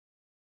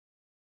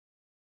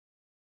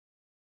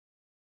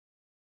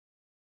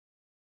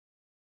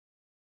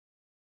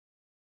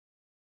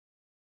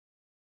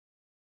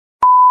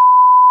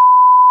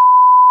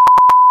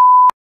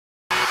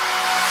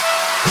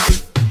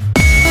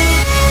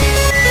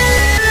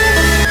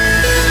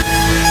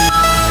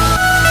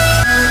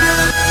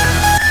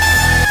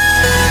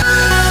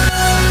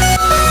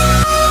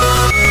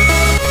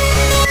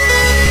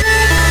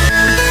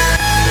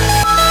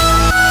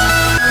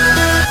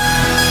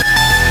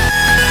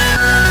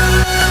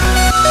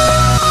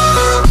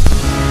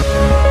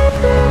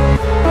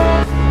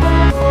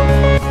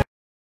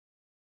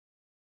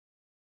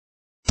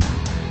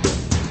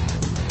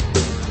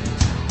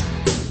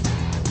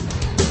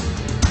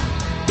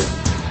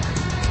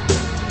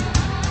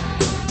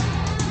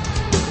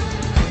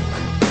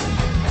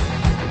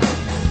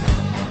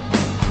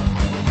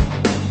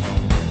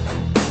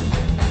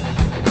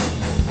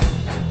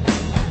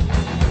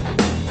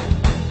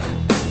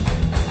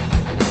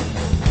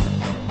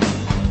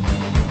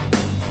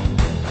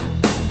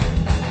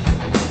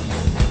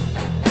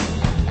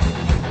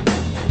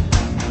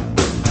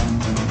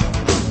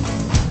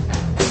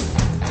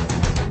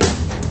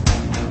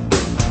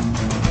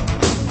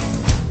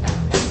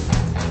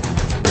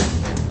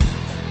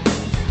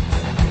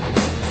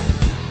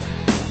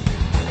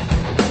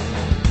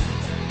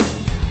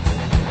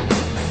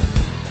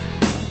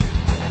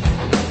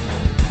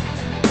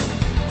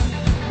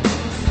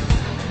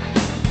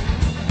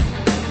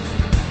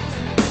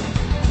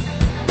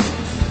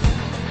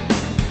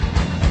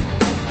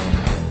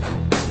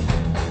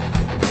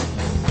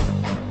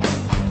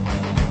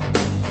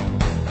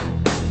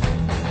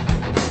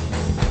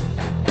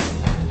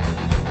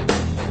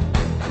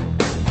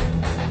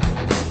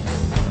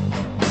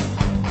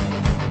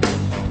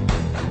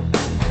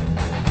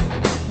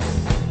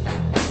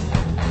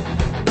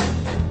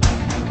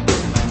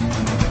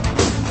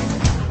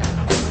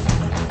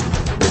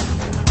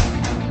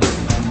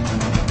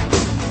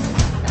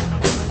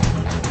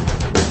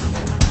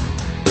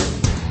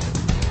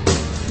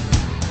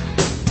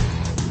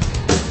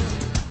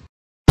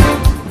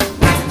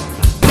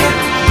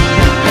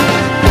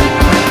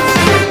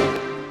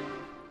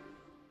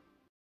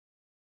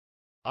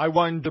I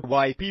wonder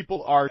why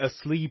people are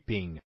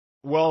sleeping.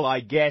 Well, I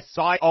guess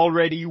I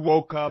already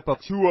woke up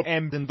at 2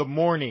 a.m. in the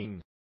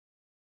morning.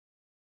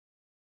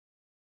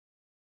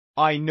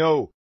 I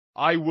know.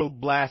 I will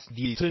blast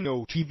the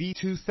TV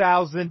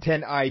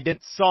 2010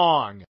 Ident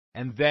song,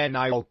 and then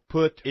I'll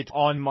put it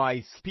on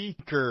my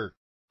speaker.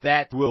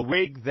 That will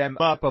wake them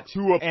up at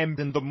 2 a.m.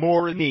 in the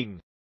morning.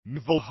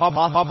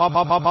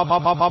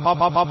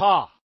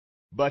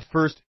 But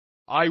first,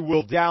 I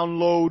will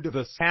download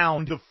the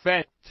sound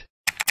effect.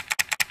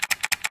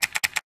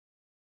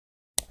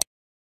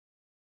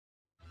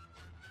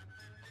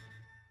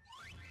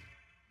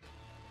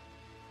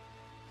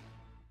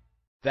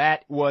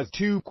 That was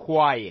too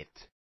quiet.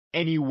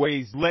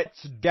 Anyways,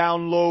 let's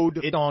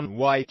download it on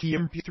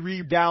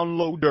YTMP3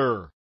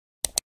 downloader.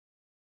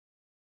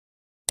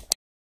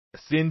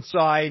 Since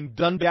I'm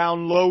done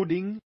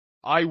downloading,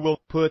 I will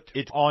put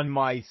it on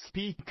my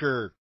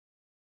speaker.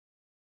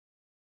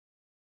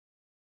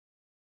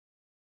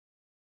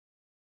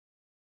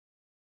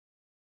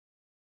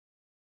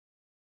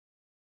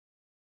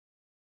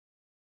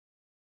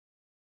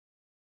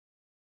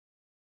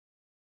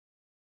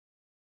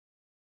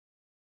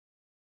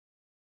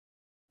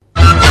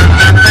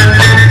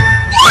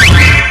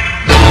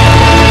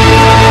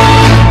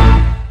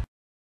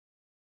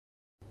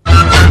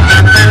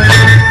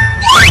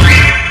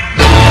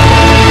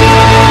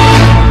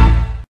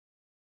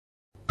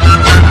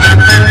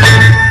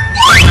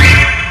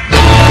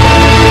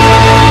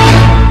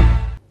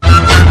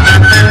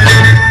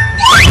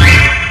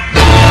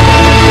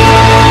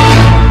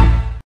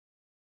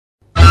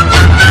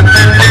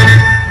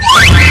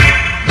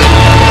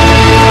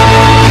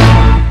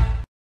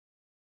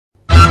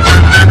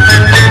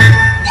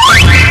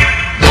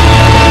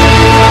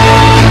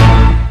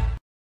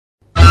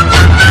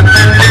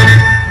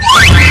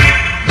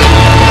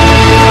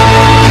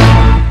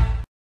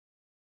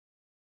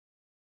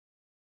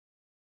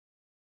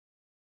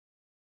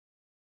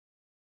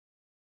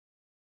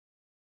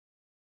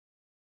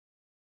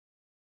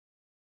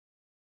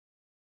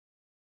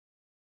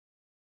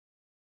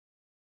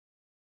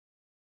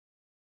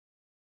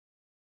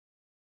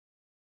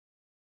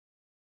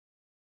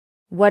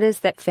 What is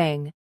that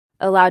thing?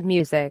 Loud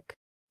music.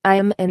 I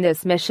am in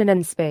this mission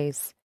in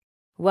space.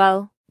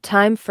 Well,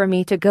 time for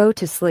me to go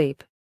to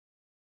sleep.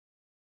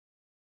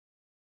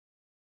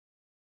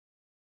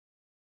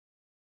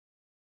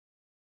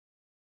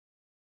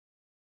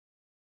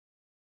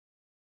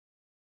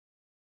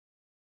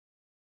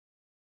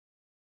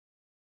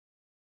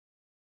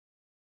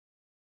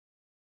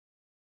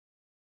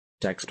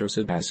 Dexter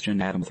Sebastian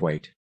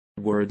Adamthwaite.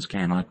 Words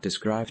cannot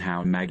describe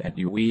how mad at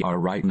you we are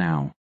right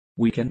now.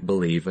 We can't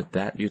believe it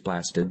that you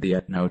blasted the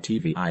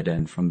TV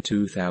Ident from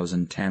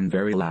 2010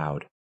 very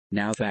loud.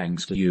 Now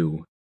thanks to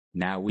you.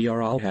 Now we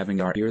are all having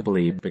our ear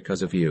bleed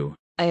because of you.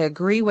 I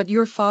agree what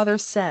your father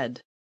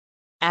said.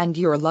 And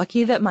you're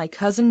lucky that my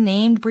cousin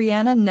named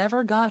Brianna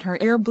never got her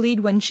ear bleed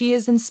when she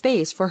is in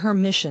space for her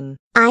mission.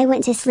 I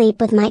went to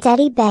sleep with my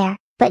teddy bear,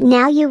 but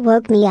now you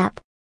woke me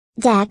up.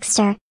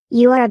 Dexter,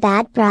 you are a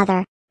bad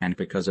brother. And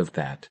because of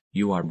that,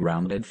 you are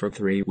grounded for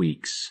 3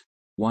 weeks.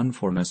 1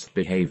 for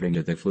misbehaving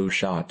to the flu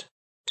shot.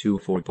 2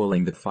 for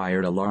pulling the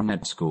fire alarm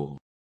at school.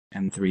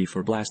 And 3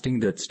 for blasting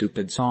that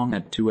stupid song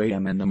at 2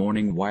 a.m. in the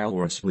morning while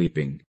we're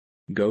sleeping.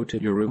 Go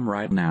to your room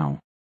right now.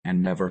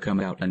 And never come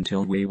out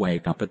until we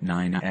wake up at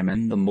 9 a.m.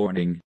 in the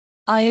morning.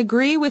 I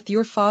agree with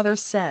your father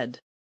said.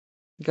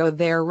 Go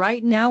there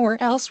right now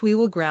or else we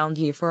will ground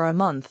you for a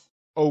month.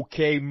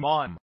 Okay,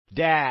 Mom,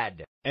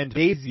 Dad, and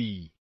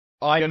Daisy.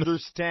 I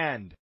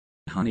understand.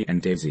 Honey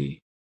and Daisy.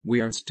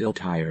 We are still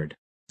tired.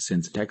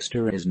 Since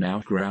Dexter is now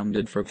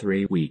grounded for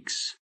 3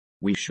 weeks.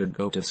 We should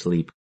go to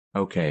sleep,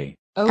 okay?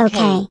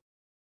 Okay.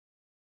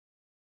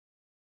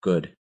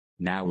 Good.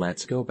 Now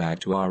let's go back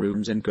to our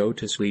rooms and go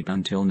to sleep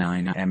until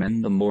 9 a.m.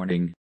 in the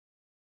morning.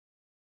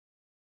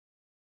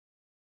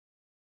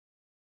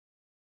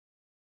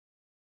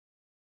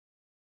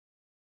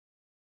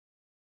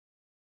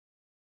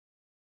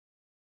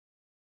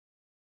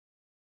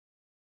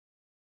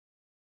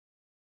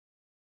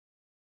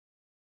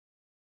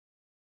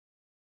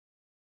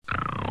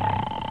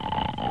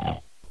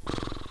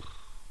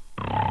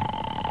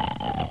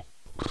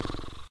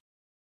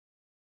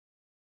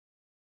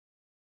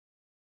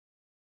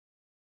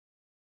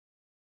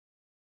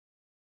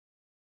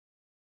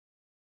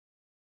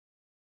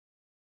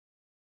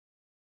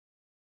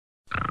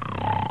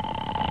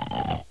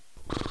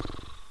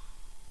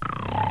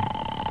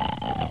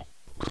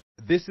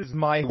 This is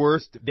my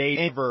worst day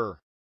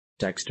ever.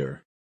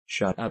 Dexter,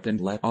 shut up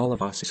and let all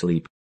of us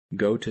sleep.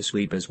 Go to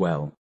sleep as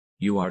well.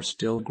 You are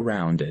still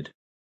grounded.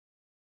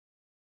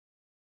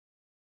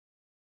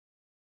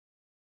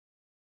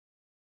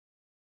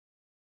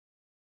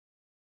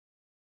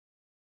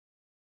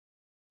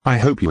 I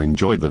hope you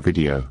enjoyed the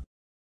video.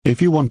 If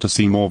you want to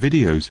see more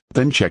videos,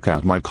 then check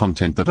out my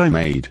content that I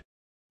made.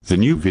 The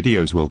new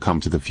videos will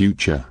come to the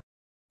future.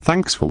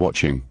 Thanks for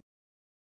watching.